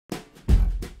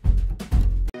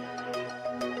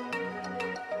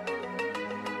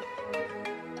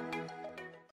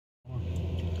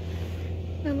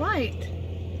light.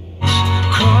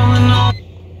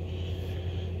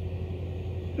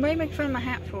 What are you making fun of my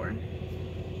hat for?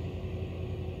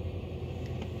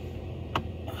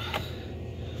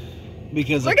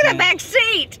 Because look at the back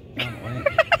seat. Oh, wait.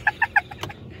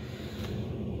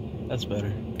 That's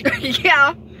better.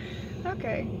 Yeah.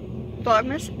 Okay.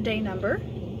 Vlogmas day number.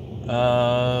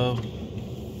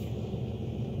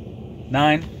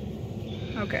 9.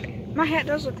 Okay. My hat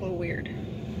does look a little weird.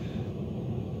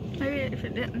 Maybe if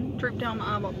it didn't droop down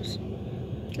my eyeballs.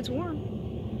 It's warm.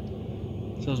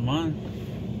 So's mine.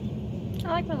 I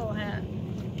like my little hat.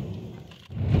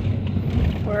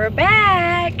 We're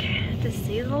back to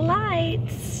see the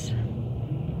lights.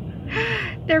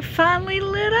 They're finally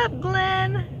lit up,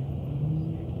 Glenn.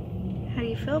 How do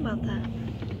you feel about that?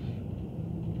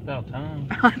 About time.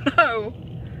 I know.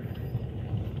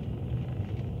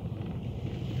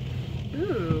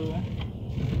 Ooh.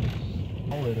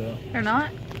 All lit up. They're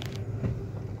not?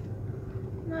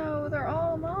 No, they're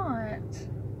all not.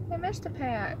 They missed a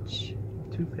patch.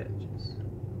 2 patches.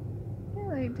 Yeah,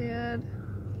 they did.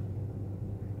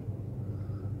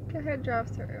 Go ahead, drive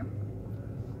through.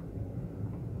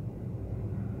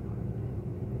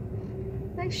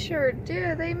 They sure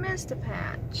did. They missed a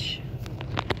patch.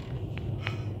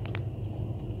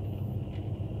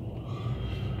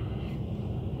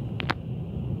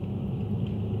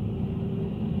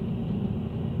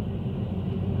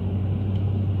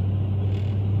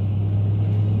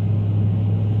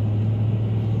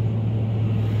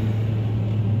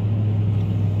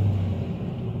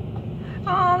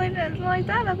 Oh, they didn't light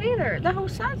that up either. The whole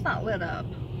side's not lit up.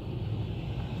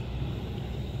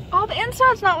 Oh, the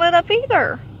inside's not lit up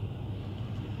either.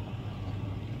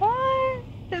 What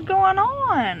is going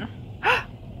on?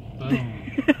 Boom.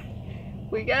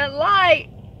 We got light.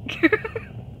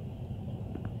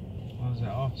 What was that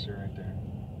officer right there?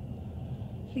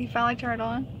 You finally turned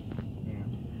on? Yeah.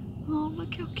 Oh,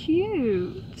 look how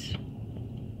cute.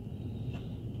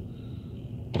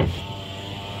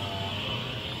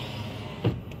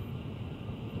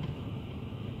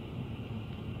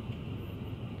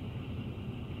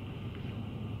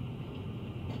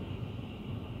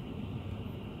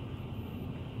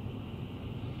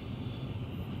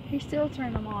 He still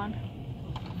turned them on.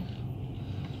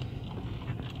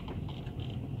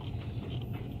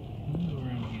 Go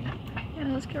around again. Yeah,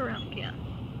 let's go around again.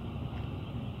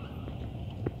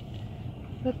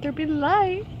 Let there be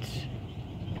light.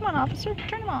 Come on, officer,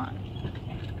 turn them on.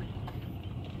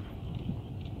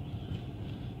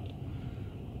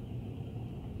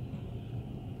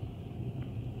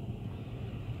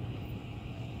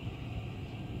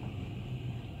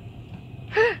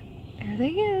 There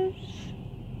they is.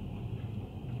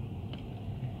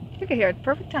 Look at here,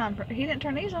 perfect time. He didn't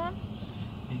turn these on.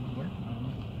 He's working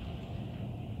on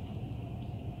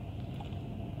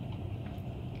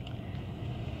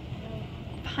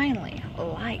it. Finally,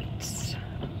 lights. I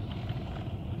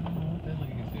don't know what that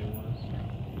lady could do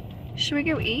was. Should we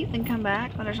go eat and come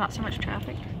back when there's not so much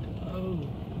traffic? Oh.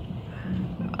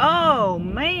 Oh,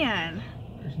 man.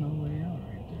 There's no way out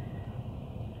right there.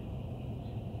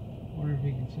 Wonder if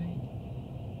he can see.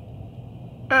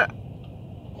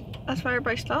 That's why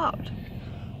everybody stopped.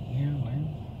 Yeah,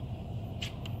 man.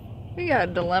 We got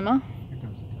a dilemma. Here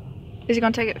comes the car. Is he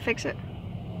gonna take it and fix it?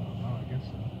 Oh, I guess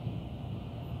so.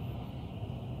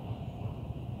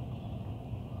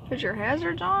 Put your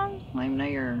hazards on? Let him know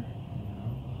you're...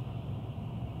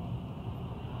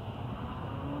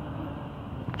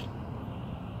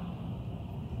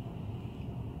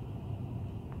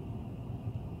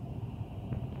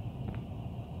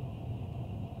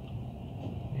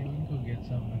 Yeah, we can go get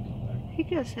something and come back. He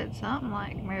could have said something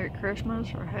like Merry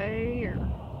Christmas or hey or...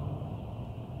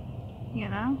 You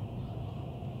know?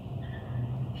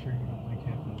 I'm sure you don't like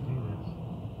having to do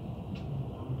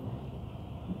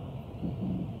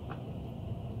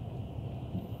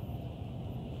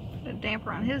this. A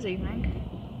damper on his evening.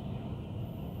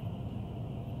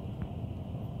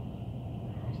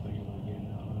 I was thinking about getting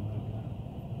out of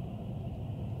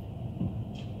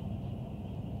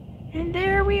that. And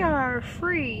there we are,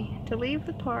 free to leave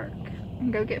the park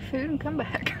and go get food and come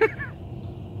back.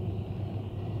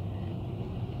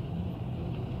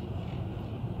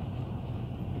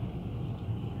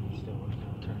 Still working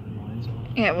on turning the lights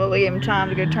on. Yeah, we'll give him time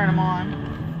to go turn them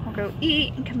on. We'll go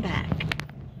eat and come back.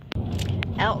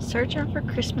 Out searching for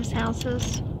Christmas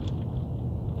houses.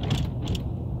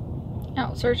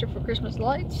 Out searching for Christmas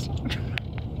lights.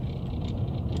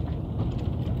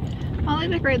 Oh, they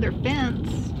decorated their fence.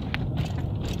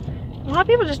 A lot of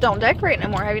people just don't decorate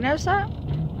anymore. Have you noticed that? I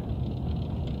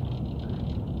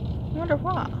wonder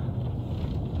why.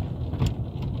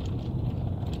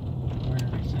 Where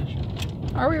did he say?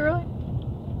 Are we really?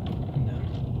 No.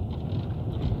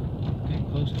 Getting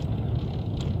close to one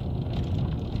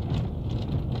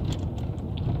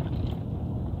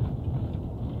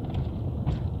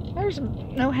now. There's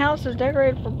no houses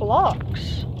decorated for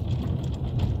blocks.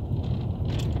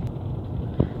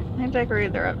 They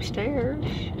decorated their upstairs.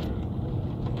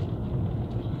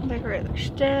 Decorate their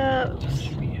steps. Don't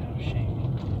you be house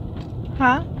shaming.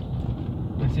 Huh?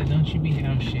 I said, don't you be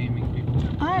house shaming people.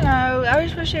 I know. I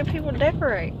was supposed to have people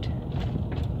decorate.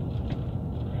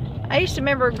 I used to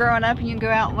remember growing up and you can go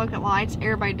out and look at lights,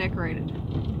 everybody decorated. It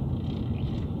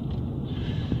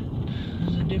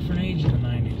was a different age in the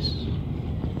 90s.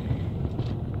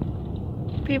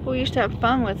 People used to have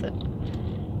fun with it.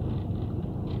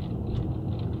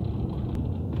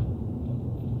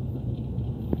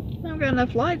 I haven't got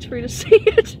enough lights for you to see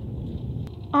it.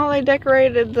 Oh, they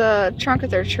decorated the trunk of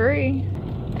their tree.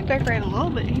 They decorated a little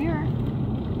bit here.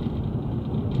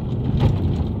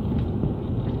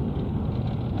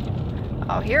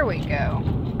 Oh, here we go.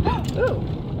 Ooh.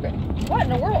 What in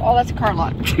the world? Oh, that's a car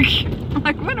lot. I'm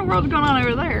like, what in the world's going on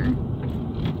over there?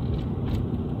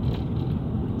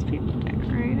 It's people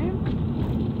decorated.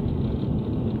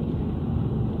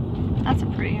 That's a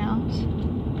pretty house.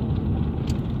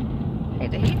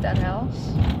 Hate to heat that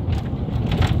house.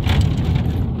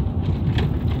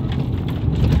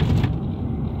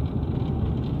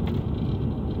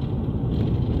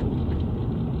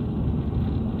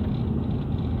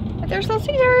 There's Little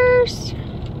Caesars. Is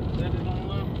that it on the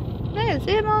left? That is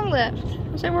it on the left.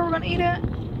 Is that where we're gonna eat at?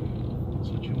 That's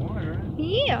what you want, right?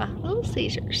 Yeah, Little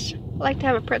Caesars. I'd like to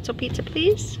have a pretzel pizza,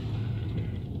 please.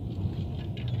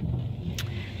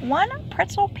 One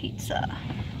pretzel pizza.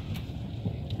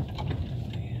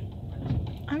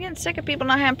 I'm getting sick of people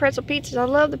not having pretzel pizzas. I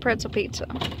love the pretzel pizza.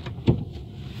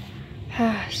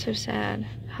 So sad.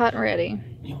 Hot and ready.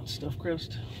 You want stuffed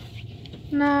crust?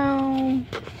 No.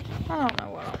 I don't know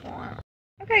what I want.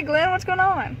 Okay, Glenn, what's going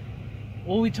on?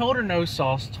 Well, we told her no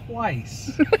sauce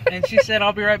twice. And she said,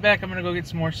 I'll be right back. I'm going to go get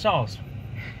some more sauce.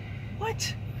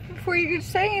 What? Before you could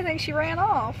say anything, she ran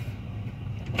off.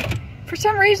 For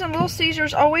some reason, Little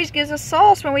Caesars always gives us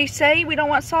sauce when we say we don't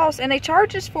want sauce, and they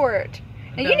charge us for it.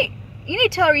 And you need to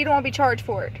tell her you don't want to be charged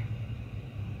for it.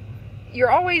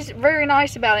 You're always very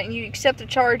nice about it, and you accept the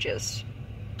charges.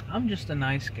 I'm just a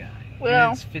nice guy.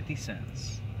 Well, and it's 50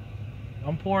 cents.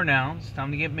 I'm poor now. It's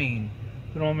time to get mean.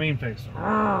 Put on a mean face.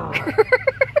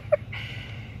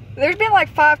 There's been like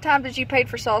 5 times that you paid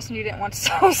for sauce and you didn't want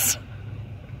sauce.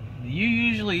 You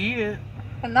usually eat it.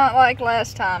 And not like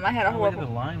last time. I had a horrible... Look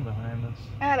at the line behind us.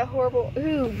 I had a horrible...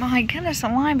 Ooh, my goodness, the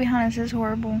line behind us is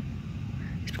horrible.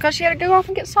 It's because she had to go off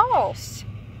and get sauce.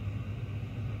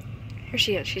 Here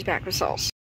she is. She's back with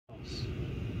sauce.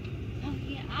 Oh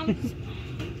yeah,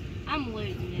 I'm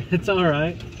losing it. It's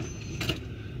alright.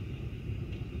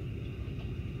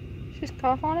 She's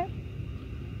cough on it?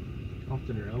 Coughed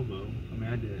at her elbow. I mean,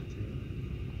 I did it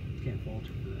too. Can't fault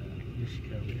her for that. Just she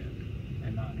covered it.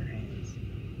 And not in her hands.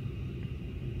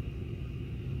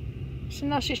 So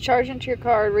now she's charging to your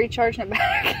card, recharging it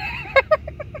back.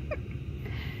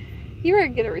 You better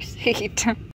get a receipt.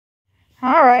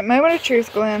 Alright, moment of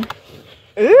truth, Glenn.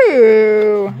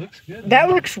 Ooh. Looks good. That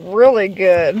looks really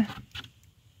good.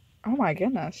 Oh my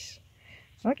goodness.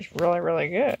 That looks really, really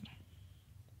good.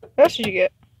 What else did you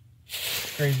get?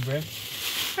 Crazy bread.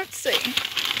 Let's see.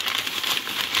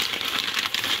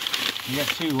 You got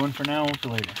 2. One for now, one for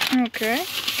later. Okay.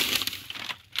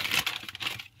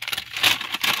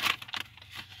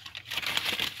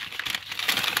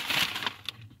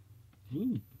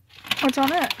 Ooh. What's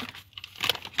on it?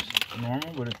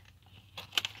 Normal, but it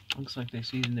looks like they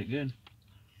seasoned it good.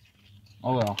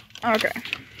 Oh well. Okay.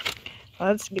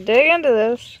 Let's dig into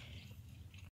this.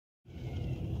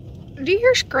 Do you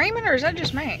hear screaming or is that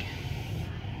just me?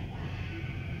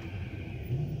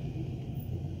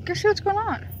 Go see what's going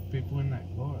on. People in that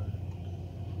car.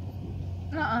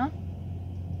 Uh-uh.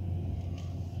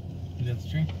 You got the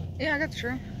tree? Yeah, I got the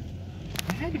tree.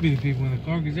 It had to be the people in the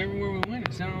car because everywhere we went,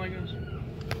 it sounded like it was.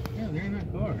 Yeah, they're in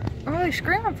that car. What are they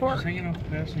screaming for? Just hanging off the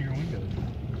passenger window.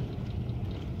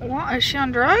 What? Is she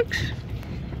on drugs?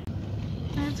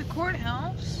 There's the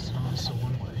courthouse. Oh, it's a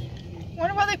one-way.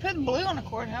 Wonder why they put blue on the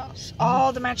courthouse.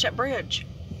 Oh, to match that bridge.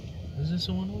 Is this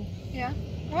a one-way? Yeah.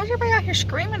 Why is everybody out here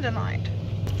screaming tonight?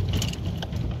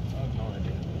 I have no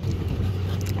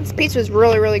idea. This pizza is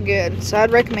really, really good, so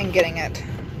I'd recommend getting it.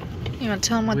 You want to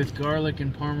tell them what? With garlic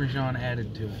and Parmesan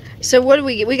added to it. So what do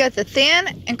we get? We got the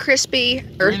thin and crispy.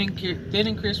 Thin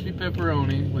and crispy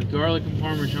pepperoni with garlic and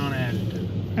Parmesan added to it.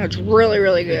 It's really,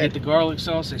 really They get good. the garlic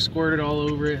sauce, they squirt it all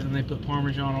over it, and they put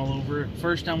Parmesan all over it.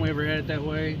 First time we ever had it that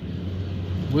way,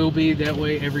 Will be that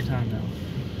way every time now.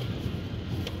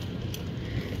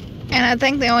 And I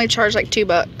think they only charge like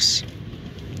 $2.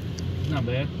 Not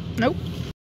bad. Nope.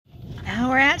 Now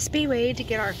we're at Speedway to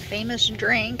get our famous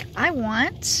drink. I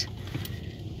want...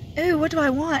 Ooh, what do I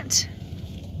want?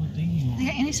 What do you want? I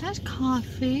got any size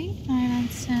coffee, 99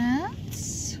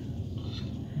 cents.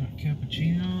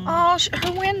 Cappuccino. Oh,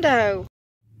 her window.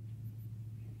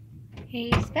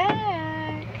 He's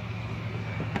back.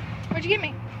 What'd you get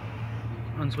me?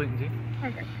 Unsweetened tea.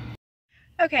 Okay.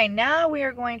 Okay, now we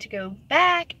are going to go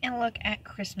back and look at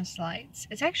Christmas lights.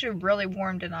 It's actually really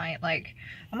warm tonight. Like,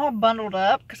 I'm all bundled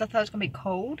up because I thought it was going to be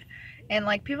cold. And,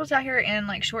 like, people's out here in,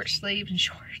 like, short sleeves and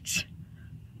shorts.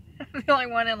 I'm the only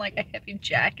one in, like, a heavy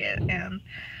jacket. And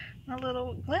my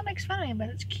little... Glenn makes fun of me, but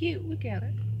it's cute. Look at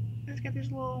it. It's got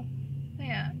these little...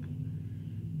 Yeah.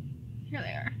 Here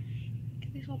they are.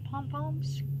 Get these little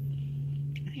pom-poms.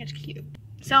 I think it's cute.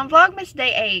 So on Vlogmas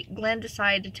Day 8, Glenn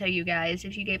decided to tell you guys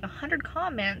if you gave 100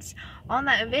 comments on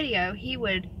that video, he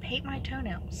would paint my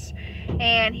toenails.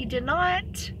 And he did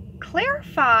not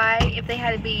clarify if they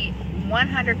had to be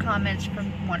 100 comments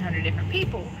from 100 different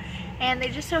people. And they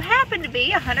just so happened to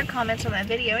be 100 comments on that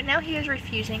video, and now he is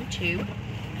refusing to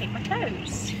paint my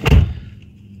toes.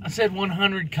 I said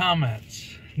 100 comments.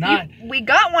 Not we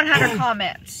got 100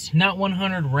 comments. Not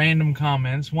 100 random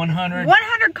comments.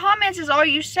 100 comments is all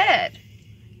you said.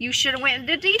 You should have went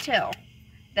into detail.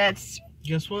 That's...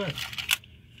 Guess what?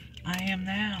 I am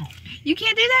now. You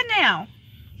can't do that now.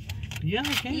 Yeah,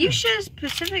 I can. You should have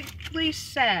specifically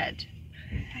said...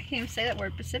 I can't even say that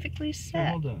word. Specifically said.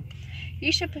 Hold on.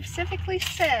 You should have specifically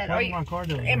said... Why my car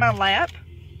doing in my lap.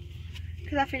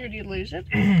 Because I figured you'd lose it.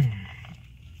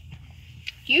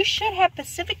 You should have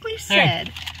specifically said...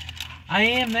 Hey, I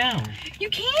am now.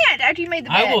 You can't after you made the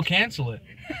bed. I will cancel it.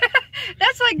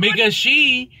 That's like... Because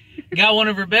she got one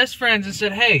of her best friends and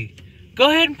said, hey, go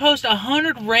ahead and post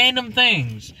 100 random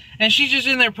things. And she's just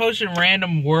in there posting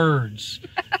random words.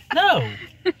 No,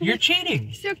 you're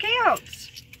cheating. Still counts.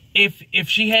 If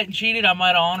she hadn't cheated, I might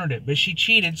have honored it. But she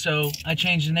cheated, so I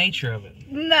changed the nature of it.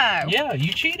 No. Yeah,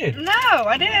 you cheated. No,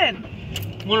 I didn't.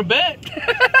 Want to bet?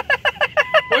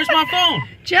 Where's my phone?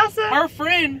 Chelsea. Her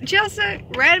friend. Chelsea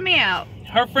ratted me out.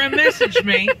 Her friend messaged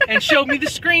me and showed me the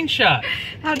screenshot.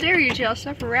 How dare you,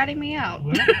 Chelsea, for ratting me out.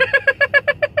 Well,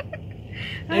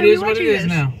 it is what it is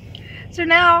now. So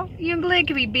now, you and Glenn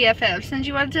can be BFFs since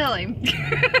you want to tell him.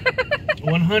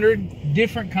 100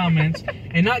 different comments.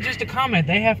 And not just a comment.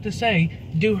 They have to say,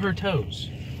 do her toes.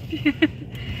 You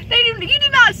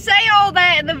did not say all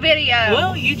that in the video.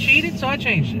 Well, you cheated, so I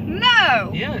changed it.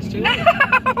 No. Yeah, it's too late.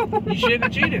 No. You shouldn't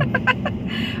have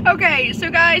cheated. Okay, so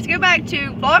guys, go back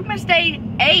to Vlogmas Day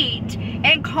 8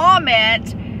 and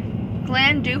comment,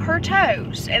 Glenn, do her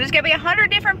toes. And it's going to be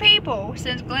 100 different people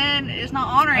since Glenn is not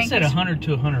honoring. I said 100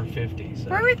 to 150. So.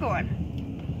 Where are we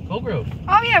going? Cold Grove.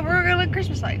 Oh yeah, we're going to look at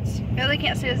Christmas lights. Yeah, they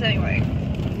can't see us anyway.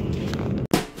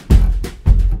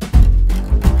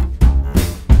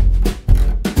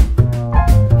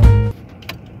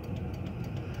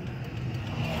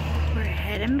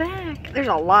 Heading back. There's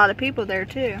a lot of people there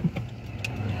too.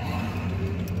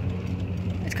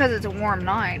 It's because it's a warm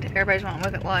night. Everybody's wanting to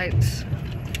look at lights.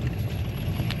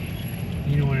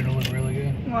 You know what? It'll look really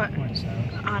good. What? When it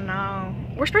snows. I know.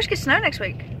 We're supposed to get snow next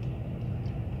week.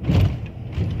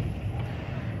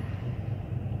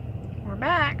 We're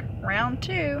back. Round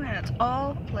 2, and it's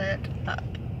all lit up.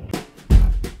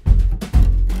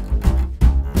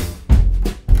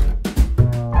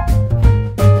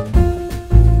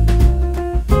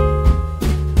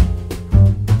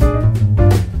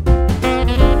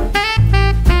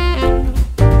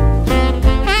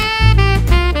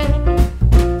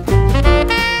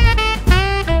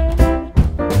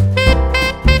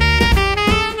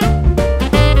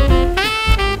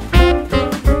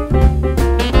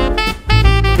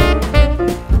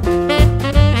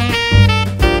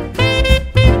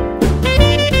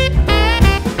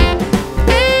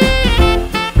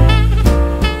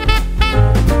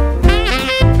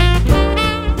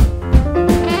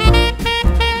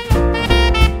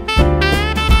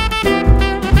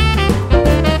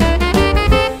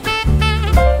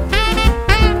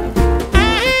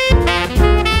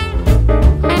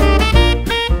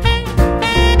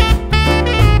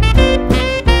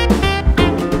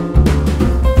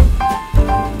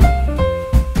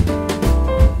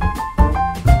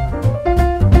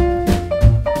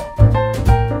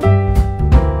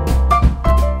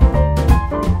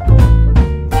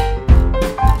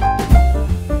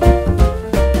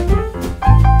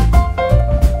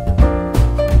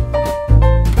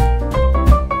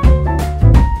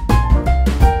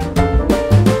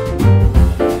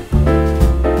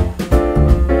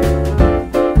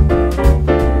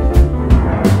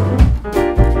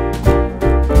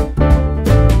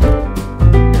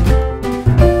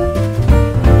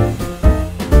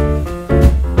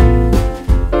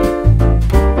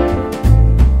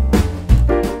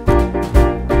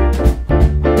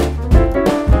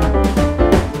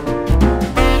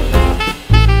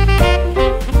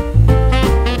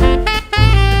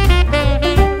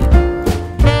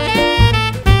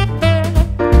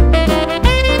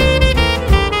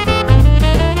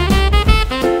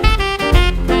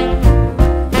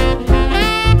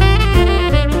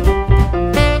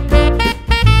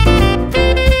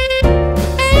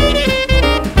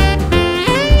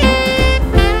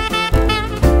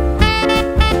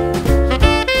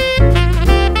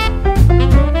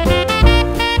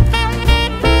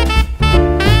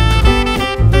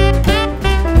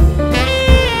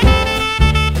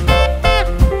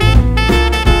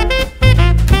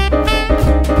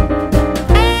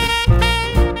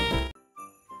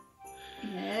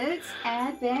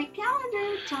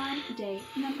 day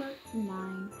number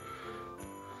 9.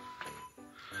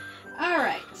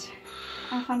 Alright.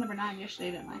 I found number 9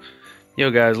 yesterday, didn't I? Yo,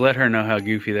 guys, let her know how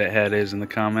goofy that hat is in the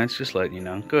comments. Just letting you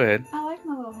know. Go ahead. I like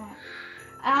my little hat.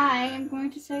 I am going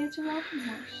to say it's a rocking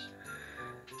horse.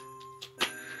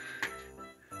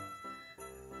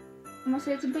 I'm going to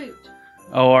say it's a boot.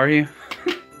 Oh, are you?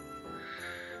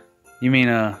 You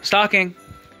mean stocking?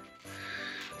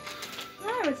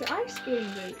 No, it's an ice skating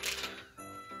boot.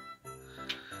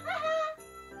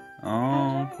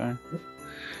 Oh, okay.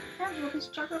 There's a piece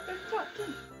of chocolate at the top,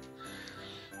 too.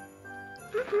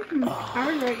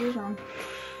 I was right, you're wrong.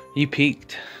 You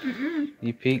peeked.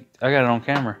 You peeked. I got it on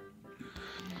camera.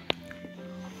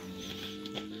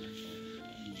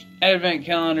 Advent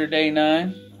calendar day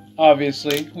 9.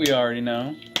 Obviously, we already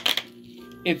know.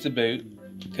 It's a boot,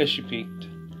 because she peeked.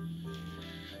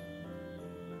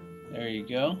 There you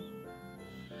go.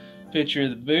 Picture of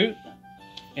the boot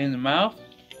in the mouth.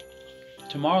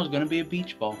 Tomorrow's going to be a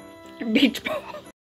beach ball. Beach ball.